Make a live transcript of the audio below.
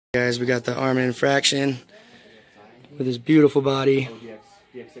Guys, we got the Arrma infraction with his beautiful body.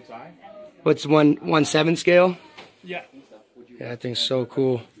 What's 1/7 scale? Yeah. Yeah, that thing's so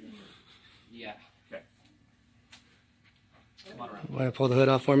cool. Yeah. Want to pull the hood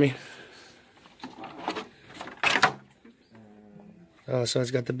off for me? Oh, so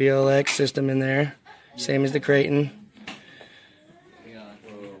it's got the BLX system in there, same as the Kraton.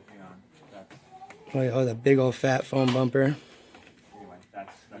 Oh, the big old fat foam bumper.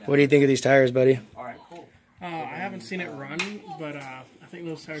 What do you think of these tires, buddy? I haven't seen it run, but I think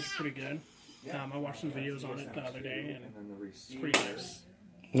those tires are pretty good. I watched some videos on it the other day, and it's pretty nice.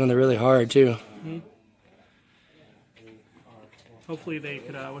 And they're really hard, too. Mm-hmm. Hopefully they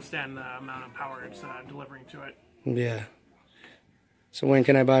could withstand the amount of power it's delivering to it. Yeah. So when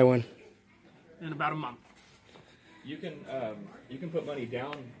can I buy one? In about a month. You can put money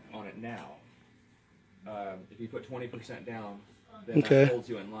down on it now. If you put 20% down, then that holds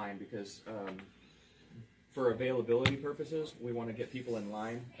you in line, because for availability purposes, we want to get people in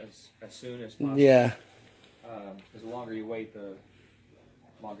line as soon as possible. Yeah. Because the longer you wait, the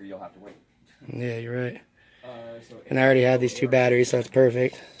longer you'll have to wait. Yeah, you're right. And I already have these 2 batteries, so that's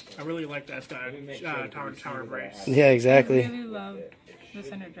perfect. I really like that. It's got tower-to-tower brakes. Yeah, exactly. I really love the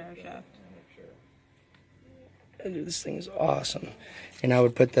center drive shaft. Dude, this thing is awesome. And I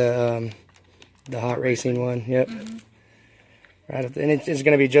would put the hot racing one. Yep. Mm-hmm. Right up there. And it's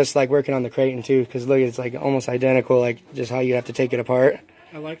going to be just like working on the Kraton too, because look, it's like almost identical, like just how you have to take it apart.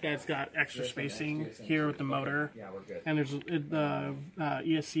 I like that it's got extra spacing here with the motor, and there's the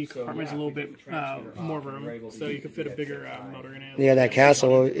ESC compartment is a little bit more room, so you can fit a bigger motor in it. Yeah, that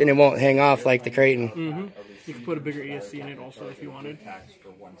castle, and it won't hang off like the Kraton. Mm-hmm. You can put a bigger ESC in it also if you wanted.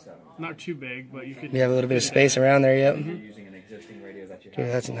 Not too big, but you could. You have a little bit of space around there. Yep. Mm-hmm.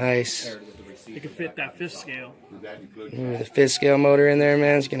 Dude, that's nice. You can fit that 5th scale. Ooh, the 5th scale motor in there,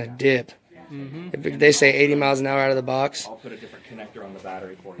 man, it's gonna dip. Mm-hmm. If they say 80 miles an hour out of the box. I'll put a different connector on the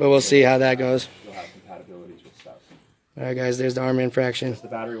battery for you. But we'll see how that goes. You'll have compatibilities with stuff. All right, guys, there's the Arrma infraction. The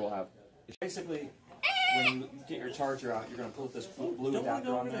battery will have. Basically, when you get your charger out, you're going to put this blue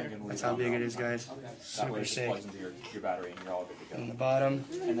adapter on there. That's how big it is, guys. That way Super it just sick. plugs into your battery, and you're all good to go. On the bottom,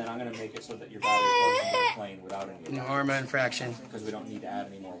 And then I'm going to make it so that your battery plugs into the plane without any. the Arrma infraction. Because we don't need to add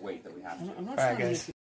any more weight that we have to. All right, guys.